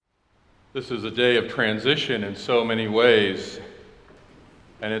This is a day of transition in so many ways,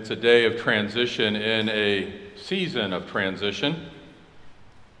 and it's a day of transition in a season of transition.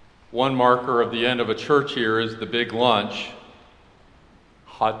 One marker of the end of a church year is the big lunch.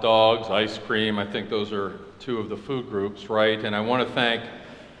 Hot dogs, ice cream, I think those are two of the food groups, right? And I want to thank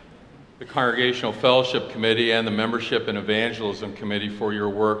the Congregational Fellowship Committee and the Membership and Evangelism Committee for your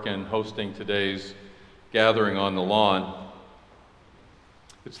work in hosting today's gathering on the lawn.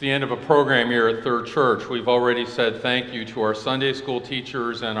 It's the end of a program year at Third Church. We've already said thank you to our Sunday school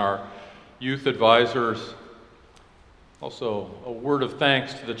teachers and our youth advisors. Also, a word of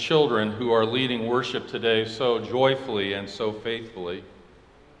thanks to the children who are leading worship today so joyfully and so faithfully.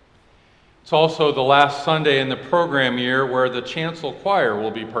 It's also the last Sunday in the program year where the chancel choir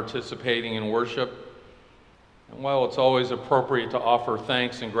will be participating in worship. And while it's always appropriate to offer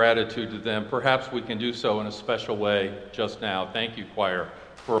thanks and gratitude to them, perhaps we can do so in a special way just now. Thank you, choir,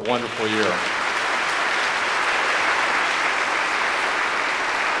 for a wonderful year.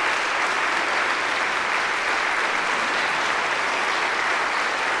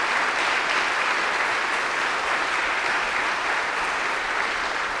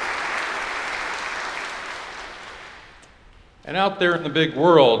 And out there in the big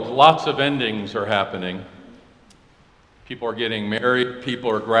world, lots of endings are happening. People are getting married, people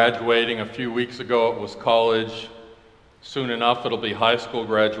are graduating. A few weeks ago it was college. Soon enough, it'll be high school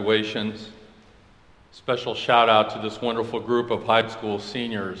graduations. Special shout out to this wonderful group of high school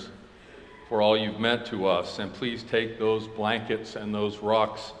seniors for all you've meant to us. And please take those blankets and those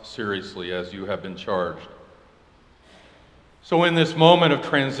rocks seriously as you have been charged. So in this moment of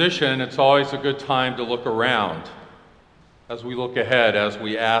transition, it's always a good time to look around as we look ahead, as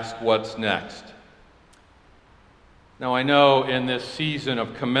we ask what's next. Now I know in this season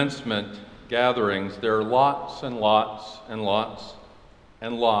of commencement gatherings, there are lots and lots and lots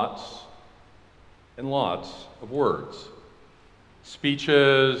and lots and lots of words.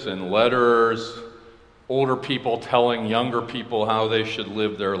 Speeches and letters, older people telling younger people how they should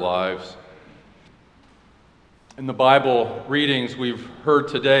live their lives. In the Bible readings we've heard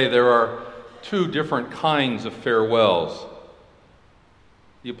today, there are two different kinds of farewells.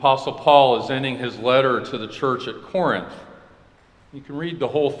 The Apostle Paul is ending his letter to the church at Corinth. You can read the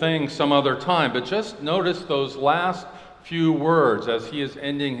whole thing some other time, but just notice those last few words as he is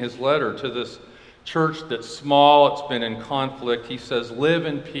ending his letter to this church that's small, it's been in conflict. He says, live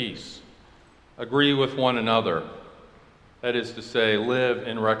in peace, agree with one another. That is to say, live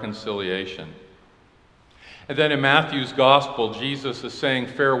in reconciliation. And then in Matthew's gospel, Jesus is saying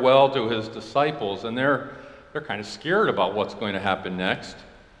farewell to his disciples, and they're kind of scared about what's going to happen next.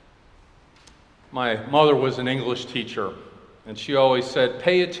 My mother was an English teacher, and she always said,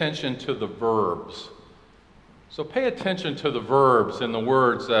 pay attention to the verbs. So pay attention to the verbs in the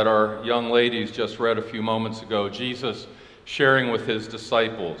words that our young ladies just read a few moments ago, Jesus sharing with his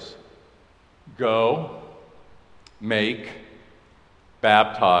disciples. Go, make,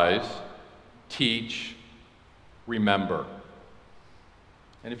 baptize, teach, remember.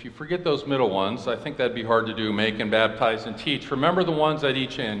 And if you forget those middle ones, I think that'd be hard to do, make and baptize and teach. Remember the ones at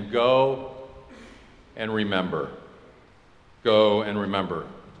each end. Go and remember. Go and remember.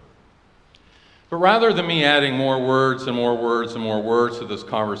 But rather than me adding more words and more words and more words to this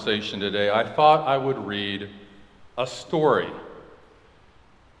conversation today, I thought I would read a story.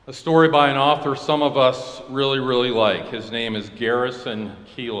 A story by an author some of us really, really like. His name is Garrison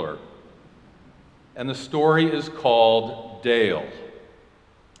Keillor. And the story is called Dale.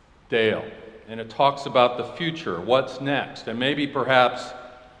 Dale. And it talks about the future, what's next. And maybe perhaps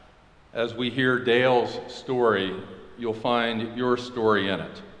as we hear Dale's story, you'll find your story in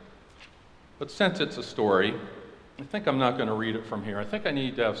it. But since it's a story, I think I'm not going to read it from here. I think I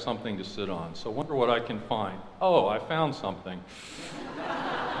need to have something to sit on. So I wonder what I can find. Oh, I found something.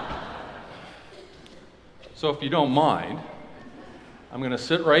 So if you don't mind, I'm going to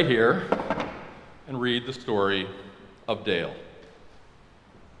sit right here and read the story of Dale.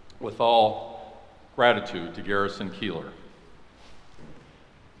 With all gratitude to Garrison Keillor.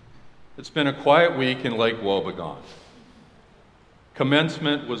 It's been a quiet week in Lake Wobegon.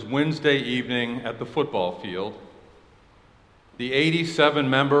 Commencement was Wednesday evening at the football field. The 87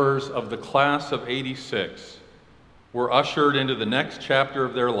 members of the class of 86 were ushered into the next chapter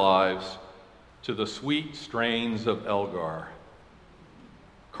of their lives to the sweet strains of Elgar.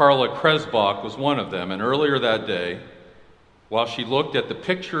 Carla Kresbach was one of them, and earlier that day, while she looked at the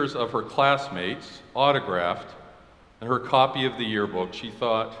pictures of her classmates, autographed, and her copy of the yearbook, she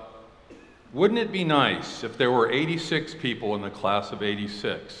thought, wouldn't it be nice if there were 86 people in the class of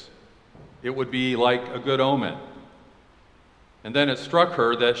 86? It would be like a good omen. And then it struck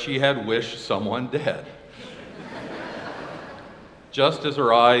her that she had wished someone dead. Just as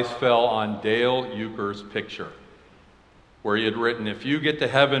her eyes fell on Dale Euchre's picture, where he had written, "If you get to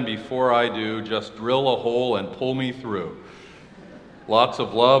heaven before I do, just drill a hole and pull me through. Lots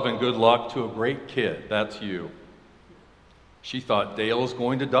of love and good luck to a great kid. That's you." She thought, Dale is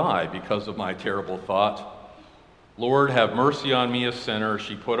going to die because of my terrible thought. Lord, have mercy on me, a sinner.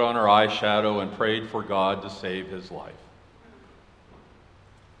 She put on her eyeshadow and prayed for God to save his life.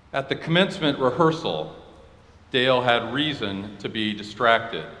 At the commencement rehearsal, Dale had reason to be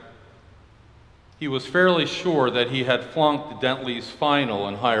distracted. He was fairly sure that he had flunked Dentley's final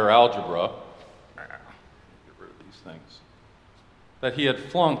in higher algebra. Get rid of these things. That he had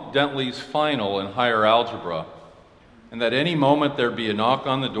flunked Dentley's final in higher algebra, and that any moment there'd be a knock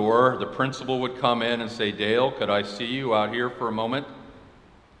on the door, the principal would come in and say, "Dale, could I see you out here for a moment?"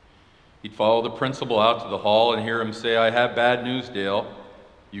 He'd follow the principal out to the hall and hear him say, "I have bad news, Dale.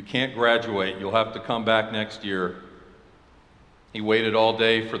 You can't graduate. You'll have to come back next year." He waited all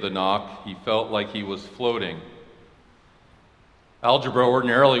day for the knock. He felt like he was floating. Algebra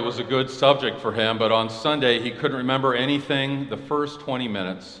ordinarily was a good subject for him, but on Sunday he couldn't remember anything the first 20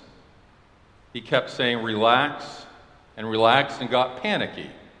 minutes. He kept saying, "Relax," and relaxed and got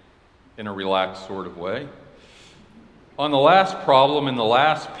panicky in a relaxed sort of way. On the last problem, in the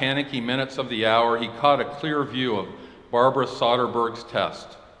last panicky minutes of the hour, he caught a clear view of Barbara Soderberg's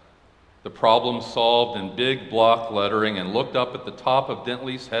test. The problem solved in big block lettering, and looked up at the top of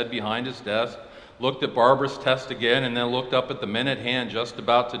Dentley's head behind his desk, looked at Barbara's test again, and then looked up at the minute hand just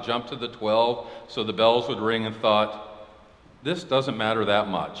about to jump to the 12 so the bells would ring, and thought, this doesn't matter that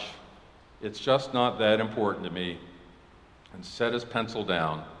much. It's just not that important to me, and set his pencil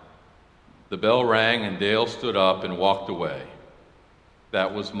down. The bell rang and Dale stood up and walked away.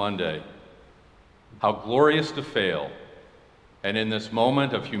 That was Monday. How glorious to fail, and in this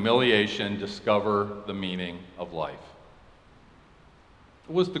moment of humiliation discover the meaning of life.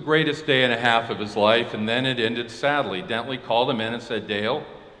 It was the greatest day and a half of his life, and then it ended sadly. Dentley called him in and said, "Dale,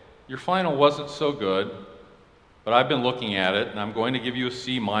 your final wasn't so good, but I've been looking at it, and I'm going to give you a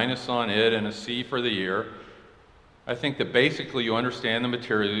C- on it and a C for the year. I think that basically you understand the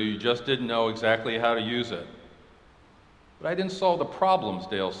material, you just didn't know exactly how to use it." "But I didn't solve the problems,"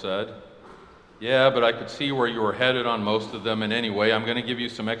 Dale said. "Yeah, but I could see where you were headed on most of them, and anyway, I'm going to give you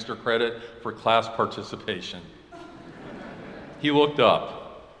some extra credit for class participation." He looked up,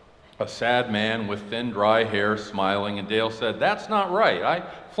 a sad man with thin, dry hair, smiling, and Dale said, "That's not right. I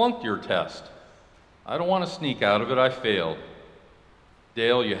flunked your test. I don't want to sneak out of it. I failed."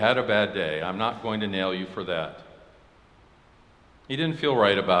 "Dale, you had a bad day. I'm not going to nail you for that." He didn't feel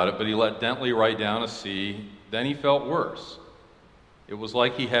right about it, but he let Dentley write down a C. Then he felt worse. It was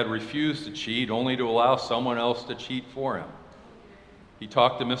like he had refused to cheat only to allow someone else to cheat for him. He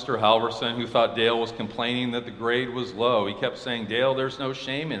talked to Mr. Halverson, who thought Dale was complaining that the grade was low. He kept saying, "Dale, there's no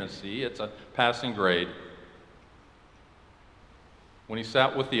shame in a C. It's a passing grade." When he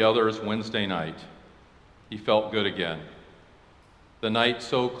sat with the others Wednesday night, he felt good again. The night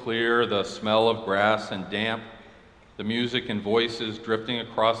so clear, the smell of grass and damp, the music and voices drifting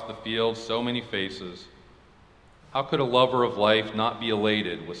across the field, so many faces. How could a lover of life not be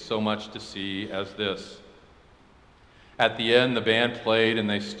elated with so much to see as this? At the end, the band played, and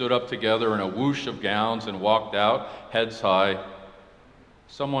they stood up together in a whoosh of gowns and walked out, heads high.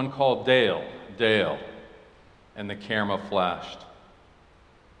 Someone called, "Dale, Dale," and the camera flashed.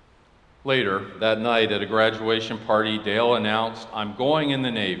 Later, that night at a graduation party, Dale announced, "I'm going in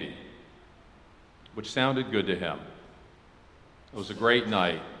the Navy," which sounded good to him. It was a great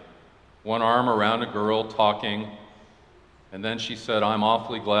night. One arm around a girl, talking, and then she said, "I'm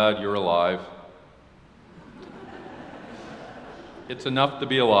awfully glad you're alive." "It's enough to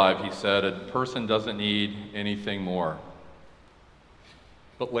be alive," he said. "A person doesn't need anything more."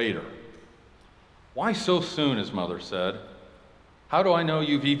 But later, "Why so soon?" his mother said. "How do I know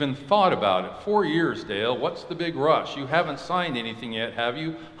you've even thought about it? 4 years, Dale. What's the big rush? You haven't signed anything yet, have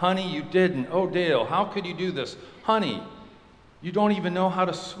you?" "Honey, you didn't." "Oh, Dale, how could you do this?" "Honey, you don't even know how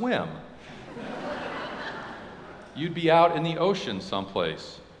to swim." "You'd be out in the ocean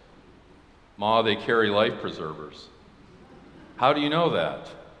someplace." "Ma, they carry life preservers." "How do you know that?"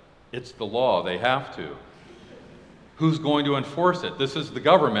 "It's the law. They have to." "Who's going to enforce it?" "This is the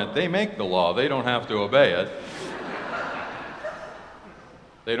government. They make the law. They don't have to obey it."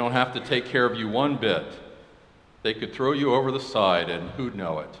 "They don't have to take care of you one bit. They could throw you over the side, and who'd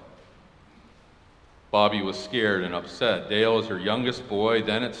know it?" Bobby was scared and upset. Dale is her youngest boy,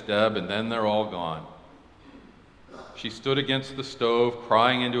 then it's Deb, and then they're all gone. She stood against the stove,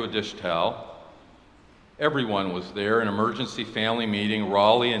 crying into a dish towel. Everyone was there, an emergency family meeting,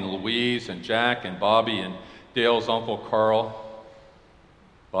 Raleigh and Louise and Jack and Bobby and Dale's Uncle Carl.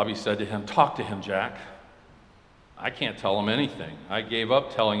 Bobby said to him, "Talk to him, Jack." "I can't tell him anything. I gave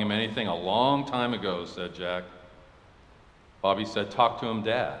up telling him anything a long time ago," said Jack. Bobby said, "Talk to him,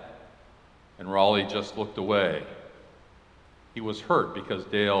 Dad." And Raleigh just looked away. He was hurt because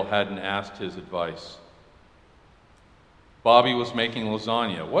Dale hadn't asked his advice. Bobby was making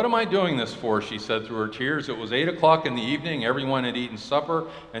lasagna. "What am I doing this for?" she said through her tears. It was 8 o'clock in the evening, everyone had eaten supper,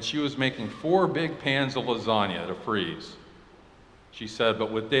 and she was making 4 big pans of lasagna to freeze. She said, "But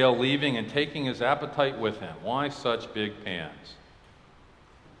with Dale leaving and taking his appetite with him, why such big pans?"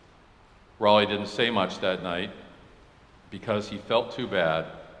 Raleigh didn't say much that night because he felt too bad.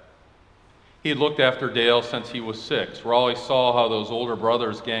 He had looked after Dale since he was 6. Raleigh saw how those older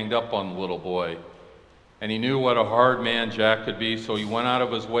brothers ganged up on the little boy, and he knew what a hard man Jack could be, so he went out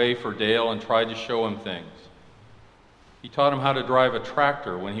of his way for Dale and tried to show him things. He taught him how to drive a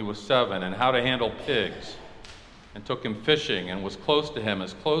tractor when he was 7 and how to handle pigs, and took him fishing and was close to him,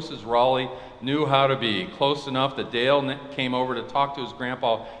 as close as Raleigh knew how to be, close enough that Dale came over to talk to his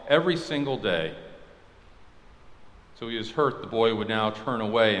grandpa every single day. So he was hurt the boy would now turn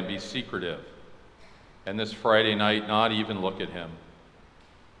away and be secretive, and this Friday night not even look at him.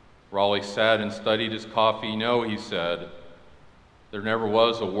 Raleigh sat and studied his coffee. "No," he said, "there never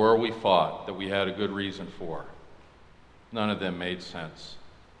was a war we fought that we had a good reason for. None of them made sense."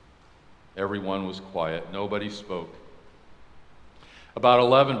 Everyone was quiet. Nobody spoke. About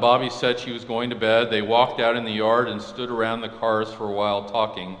 11, Bobby said she was going to bed. They walked out in the yard and stood around the cars for a while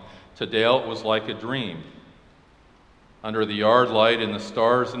talking. To Dale, it was like a dream. Under the yard light and the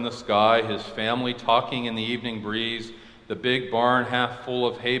stars in the sky, his family talking in the evening breeze, the big barn half full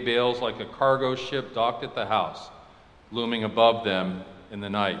of hay bales like a cargo ship docked at the house, looming above them in the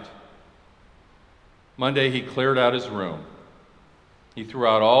night. Monday, he cleared out his room. He threw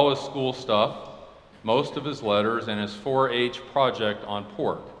out all his school stuff, most of his letters, and his 4-H project on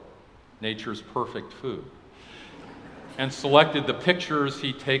pork, nature's perfect food, and selected the pictures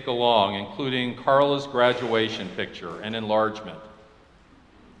he'd take along, including Carla's graduation picture, an enlargement.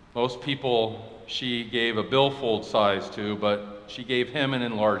 Most people she gave a billfold size to, but she gave him an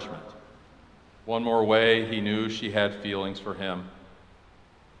enlargement. One more way he knew she had feelings for him.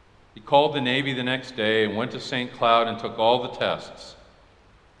 He called the Navy the next day and went to St. Cloud and took all the tests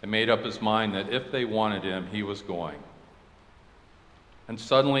and made up his mind that if they wanted him, he was going. And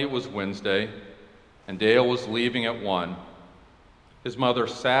suddenly it was Wednesday, and Dale was leaving at 1. His mother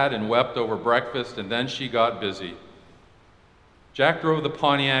sat and wept over breakfast, and then she got busy. Jack drove the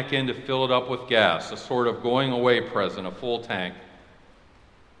Pontiac in to fill it up with gas, a sort of going-away present, a full tank.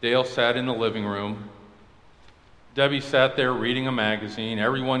 Dale sat in the living room. Debbie sat there reading a magazine.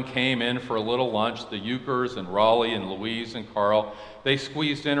 Everyone came in for a little lunch, the Euchers and Raleigh and Louise and Carl. They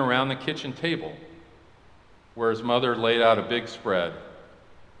squeezed in around the kitchen table, where his mother laid out a big spread.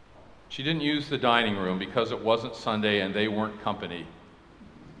 She didn't use the dining room because it wasn't Sunday and they weren't company.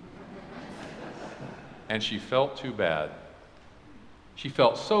 And she felt too bad. She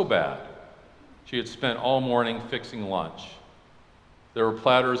felt so bad. She had spent all morning fixing lunch. There were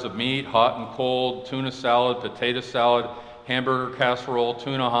platters of meat, hot and cold, tuna salad, potato salad, hamburger casserole,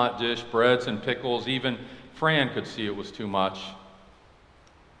 tuna hot dish, breads and pickles. Even Fran could see it was too much.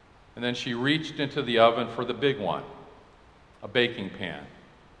 And then she reached into the oven for the big one, a baking pan.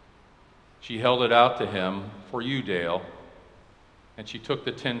 She held it out to him, "For you, Dale," and she took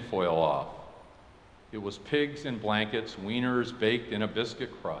the tinfoil off. It was pigs in blankets, wieners baked in a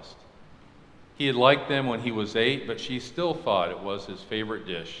biscuit crust. He had liked them when he was 8, but she still thought it was his favorite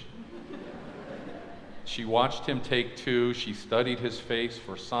dish. She watched him take 2. She studied his face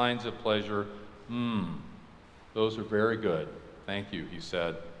for signs of pleasure. Those are very good. Thank you," he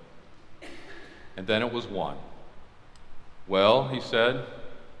said. And then it was 1. "Well," he said.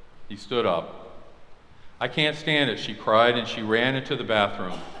 He stood up. "I can't stand it," she cried, and she ran into the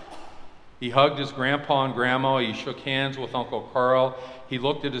bathroom. He hugged his grandpa and grandma. He shook hands with Uncle Carl. He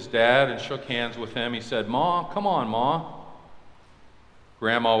looked at his dad and shook hands with him. He said, "Ma, come on, Ma."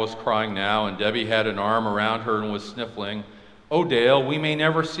 Grandma was crying now, and Debbie had an arm around her and was sniffling. "Oh, Dale, we may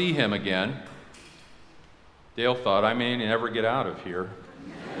never see him again." Dale thought, "I may never get out of here."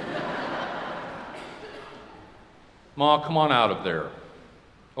 "Ma, come on out of there.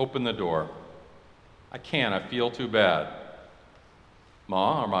 Open the door." "I can't. I feel too bad."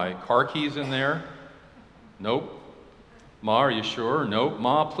 "Ma, are my car keys in there?" "Nope." "Ma, are you sure?" "Nope."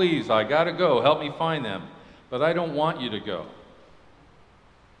 "Ma, please, I gotta go. Help me find them." "But I don't want you to go."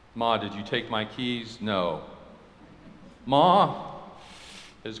 "Ma, did you take my keys?" "No." "Ma."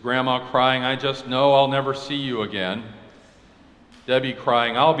 His grandma crying, "I just know I'll never see you again." Debbie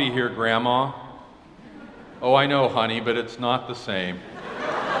crying, "I'll be here, Grandma." "Oh, I know, honey, but it's not the same."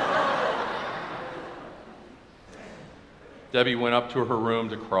 Debbie went up to her room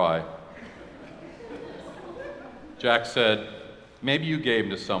to cry. Jack said, "Maybe you gave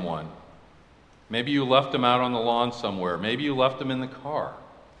him to someone. Maybe you left him out on the lawn somewhere. Maybe you left him in the car."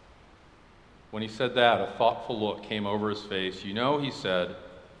 When he said that, a thoughtful look came over his face. "You know," he said,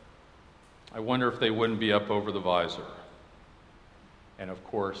 "I wonder if they wouldn't be up over the visor." And of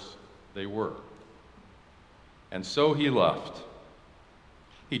course, they were. And so he left.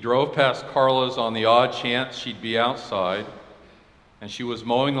 He drove past Carla's on the odd chance she'd be outside, and she was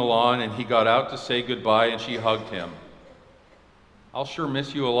mowing the lawn, and he got out to say goodbye, and she hugged him. "I'll sure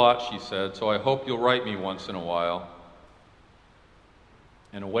miss you a lot," she said, "so I hope you'll write me once in a while."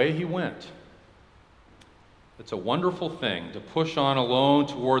 And away he went. It's a wonderful thing to push on alone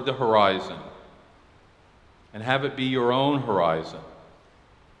toward the horizon and have it be your own horizon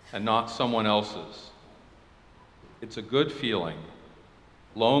and not someone else's. It's a good feeling,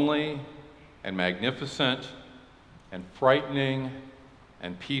 lonely and magnificent and frightening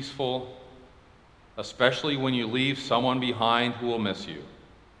and peaceful, especially when you leave someone behind who will miss you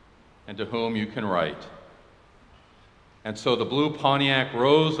and to whom you can write. And so the blue Pontiac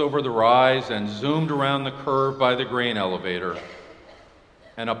rose over the rise and zoomed around the curve by the grain elevator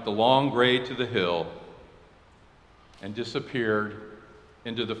and up the long grade to the hill and disappeared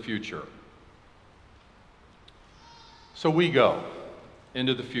into the future. So we go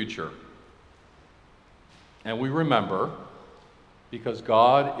into the future, and we remember, because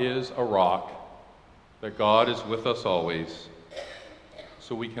God is a rock, that God is with us always,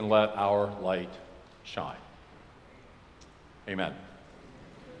 so we can let our light shine. Amen.